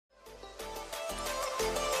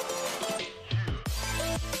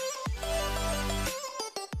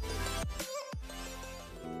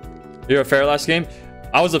You were fair last game.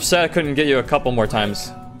 I was upset I couldn't get you a couple more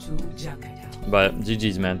times. But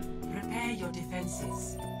GG's, man. Prepare your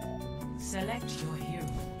defenses. Select your hero.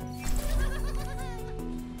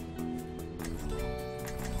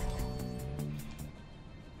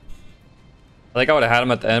 I think I would have had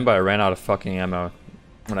him at the end, but I ran out of fucking ammo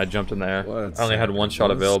when I jumped in the air. What? I only had one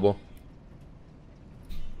shot available.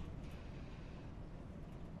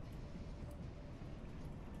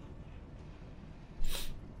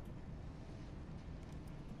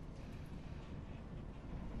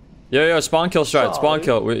 Yo, spawn kill strat, spawn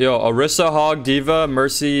kill. Yo, Orisa, Hog, Diva,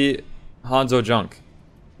 Mercy, Hanzo, Junk.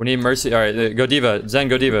 We need Mercy. Alright, go Diva. Zen,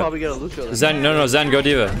 go Diva. Zen, no, Zen, go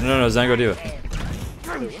Diva. No, Zen, go Diva.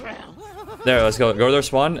 There, let's go. Go to their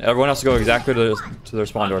spawn. Everyone has to go exactly to their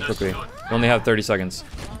spawn door quickly. We only have 30 seconds.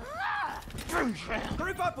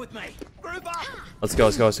 Group up with me. Group up. Let's go.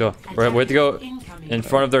 We have to go in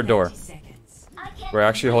front of their door. We're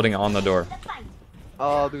actually holding on the door.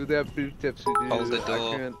 Oh, dude, they have big tips. Hold the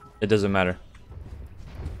door. It doesn't matter.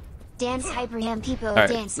 Dance Hyperham people, right.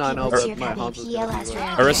 dance No, people, but cheer my coming, Hanzo's PL has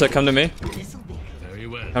round. Orisa, come to me.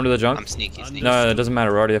 Come to the junk. I'm sneaky. No, it doesn't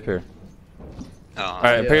matter. We're already up here. Oh.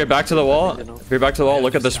 Alright, put your back to the wall. Put your back to the wall,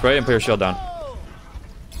 look at the spray, and put your shield down.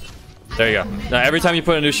 There you go. Now, every time you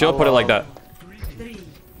put a new shield, put it like that.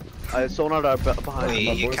 Sonar are behind.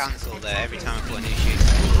 Wait, you cancel there every time I put a new shoot.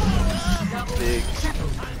 Big.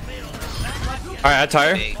 Alright, add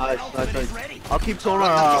tire. Big. Nice. I'll keep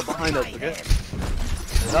Sonar behind us, okay?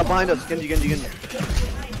 Not behind us. Genji.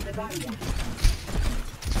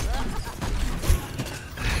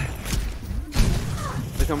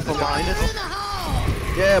 They come from behind us.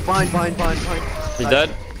 Yeah, behind. He's dead.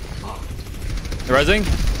 Rising.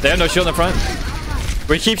 They have no shield in front.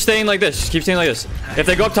 We keep staying like this. Just keep staying like this. If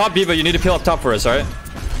they go up top, Diva, you need to peel up top for us, alright?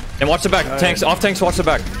 And watch the back. Tanks, off tanks, watch the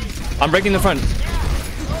back. I'm breaking the front.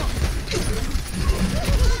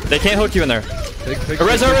 They can't hook you in there.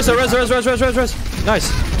 Res.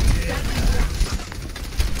 Nice.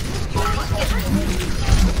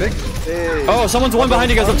 Oh, someone's one behind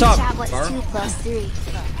you guys up top. Tablet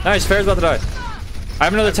 2+3. Nice, Fair's about to die. I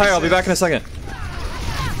have another tire, I'll be back in a second.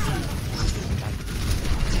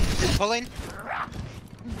 Pulling.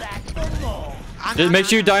 Just make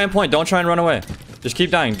sure you die in point, don't try and run away. Just keep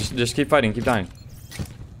dying, just keep fighting, keep dying.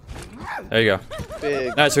 There you go.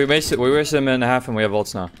 Big. Nice, we wasted him in half and we have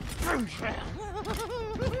ults now.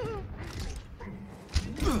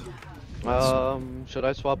 Should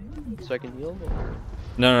I swap second heal?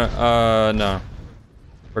 No.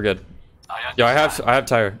 We're good. Yo, I have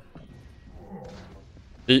tire.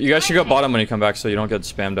 You guys should go bottom when you come back so you don't get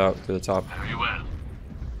spammed out to the top.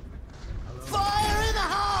 Fire in the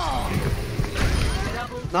hole.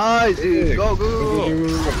 Nice, dude. Go.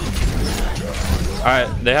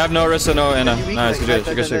 Alright, they have no Orisa, no Anna. Nice, good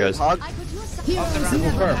shit, guys. Fire.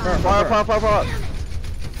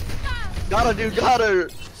 Got her, dude. Got her.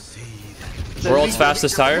 World's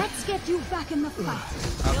fastest tire. Let's get you back in the fight.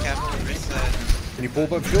 Okay, Can you pull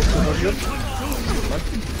back shield?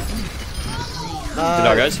 Good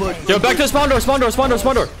job, guys. Yo, back to the spawn door.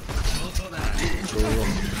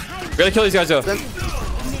 We gotta kill these guys though.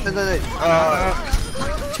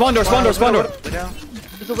 Spawn door.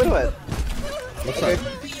 There's a widow head. Left side.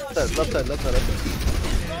 Left side.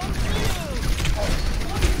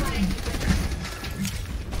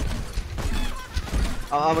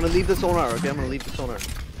 I'm gonna leave the sonar, okay?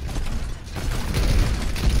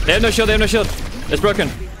 They have no shield. It's broken.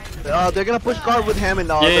 They're gonna push guard with Hammond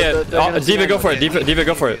now. Yeah. Diva, go for it. Diva,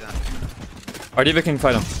 go for it. Our Diva can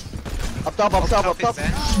fight him. Up top. I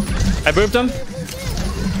booped him.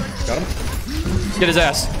 Got him. Get his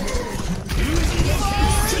ass.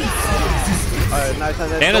 Alright, nice.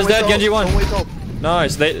 Anna's dead, Genji won. Don't waste hope.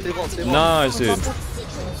 Nice, nice, dude.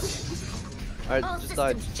 Alright, just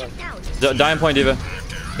died. Die in point, Diva.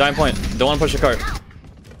 Die in point. Don't want to push the cart.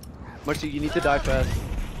 Mercy, you need to die fast.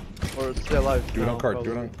 Or stay alive. Do it on cart.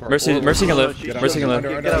 Mercy can live. Mercy can live.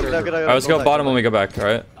 Get out. Alright, let's go bottom when we go back,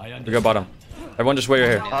 alright? We go bottom. Everyone just wait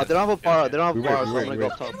right here. They don't have a bar, so I'm gonna go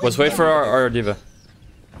up top. Let's wait for our Diva.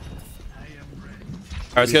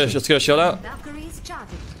 Alright, let's get a shield out. Valkyrie's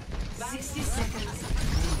charging. 60 seconds.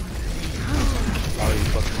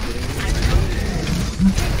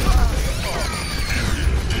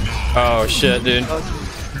 Oh shit, dude.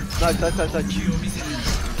 Nice.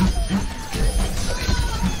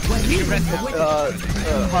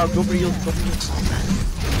 Go for heals.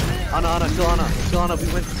 Anna, kill Anna. We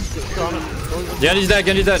went. Kill Anna. Genji's dead.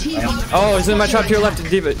 Oh, he's in my trap to your left,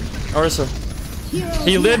 Diva. Orisa.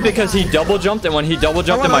 He lived because he double jumped, and when he double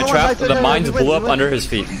jumped in my trap, the mines blew up under his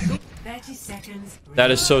feet. 30 seconds. seconds.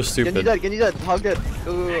 That is so Can you stupid. dead? Can you dead? Hog dead.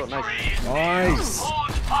 Go. Nice. Nice.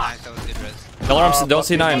 Nice, that was good res. Tell her don't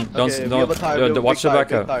see 9. Don't Okay, we have a tire, we have a watch the big back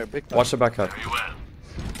tire, up. big tire, big tire. Watch the back up.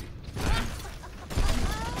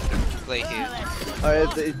 Play here.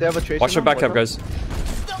 Alright, they have a tracer. Watch your now? back up, guys.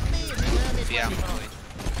 Yeah, I'm pulling.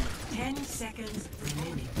 10 seconds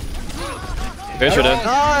remaining. Finish her dead.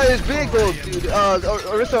 Nice, big gold, dude.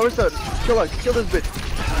 Orisa, kill this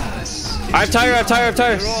bitch. I have tire, I have tire, I have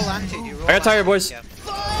tire. You're all anti. You're all I got tire, boys. Yeah.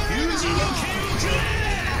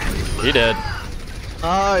 He dead.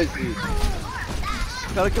 Nice, dude.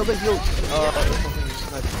 Gotta kill the heal.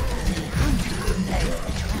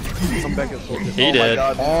 Come back and soldier. He Oh did. my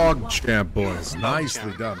god. Hog champ, boys.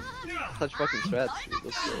 Nicely done. Such fucking strats, dude.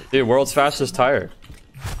 Let's go. Dude, world's fastest tire.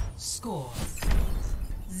 Score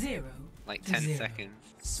 0 Like to 10 0. seconds.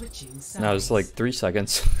 Switching sides. Now it's like 3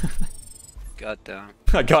 seconds. God damn.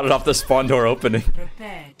 I got it off the spawn door opening.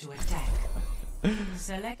 Prepare to attack.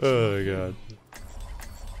 Select. Oh my god.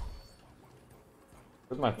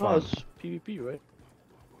 Where's my Oh, phone? it's PvP, right?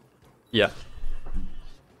 Yeah.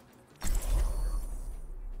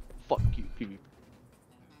 Fuck you, PvP.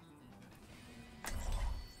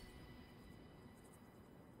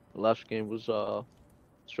 The last game was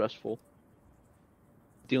stressful.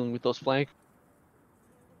 Dealing with those flank.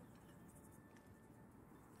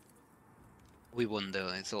 We won though,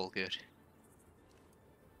 it's all good.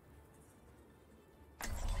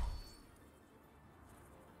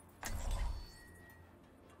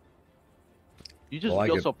 You just Like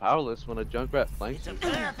feel it. so powerless when a Junkrat flanks It's you.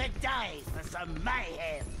 a perfect day for some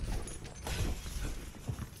mayhem.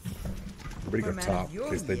 Everybody go top in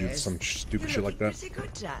case they do some stupid shit like that.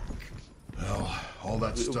 Well, all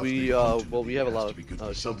that stuff. We they hunt well, we have a lot has to be good of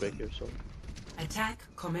for shield something. breakers, so. Attack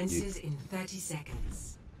commences in 30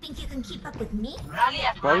 seconds. Think you can keep up with me?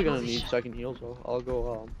 Probably gonna need second heal, so I'll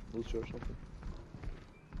go Lucio or something.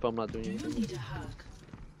 If I'm not doing anything. need a hug?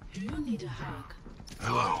 Do you need a hug?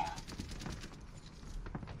 Hello.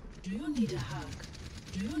 Do you need a hug?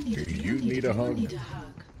 Do you need a hug? a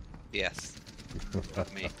hug? Yes.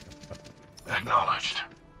 Me. Acknowledged.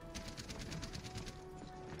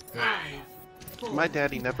 My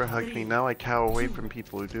daddy never hugged me. Now I cower away from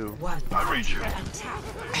people who do. I read you.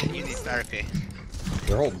 You need therapy.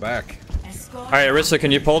 They're holding back. Alright, Arissa,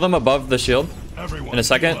 can you pull them above the shield? Everyone. In a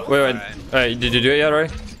second? Wait. Alright, did you do it yet, Roy?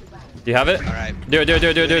 Do you have it? Alright. Do it. Do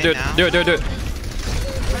it.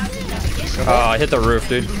 Oh, I hit the roof,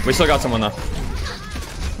 dude. We still got someone though.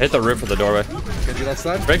 I hit the roof of the doorway. Can you that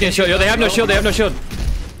side? Breaking the shield. Yo, they have no shield.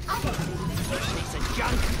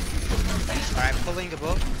 Alright, pulling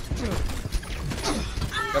above.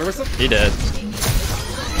 Got Arissa? He dead.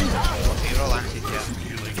 You're all anti, yeah.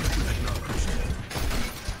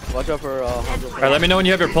 Watch out for Hanzo. Alright, let me know when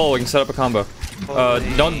you have your pull. We can set up a combo.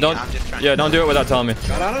 Don't. I'm just trying Yeah, don't do it without telling me.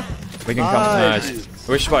 Got Ana? We can come. Nice. Nice.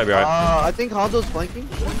 We should probably be alright. I think Hanzo's flanking.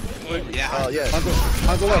 Yeah. Yeah.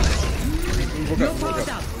 Hanzo left. Look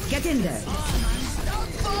up. Get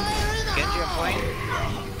your point.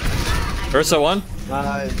 Ursa 1.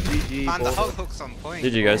 Nice. GG. Man, the boys. hog hook's on point.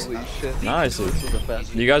 GG, guys. Holy shit. Nice. This is the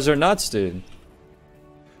best. You guys are nuts, dude.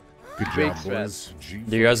 Good Big job, boys.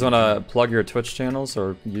 Do you guys want to plug your Twitch channels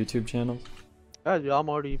or YouTube channels? Yeah, dude, I'm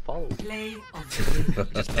already followed. Play of the game.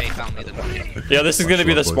 Just pay family the money. Yeah, this is gonna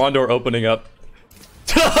be the spawn door opening up.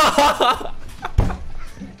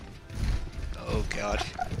 Oh god.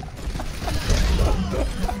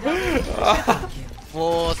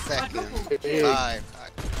 4 seconds. 5.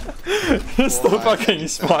 It's the fucking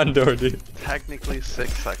spawn door, dude. Technically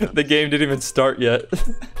 6 seconds. The game didn't even start yet.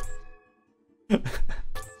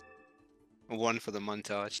 1 for the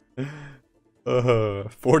montage.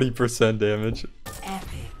 40% damage. Epic.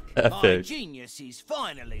 My Epic. genius is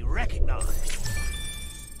finally recognized.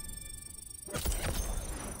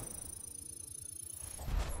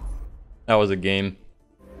 That was a game.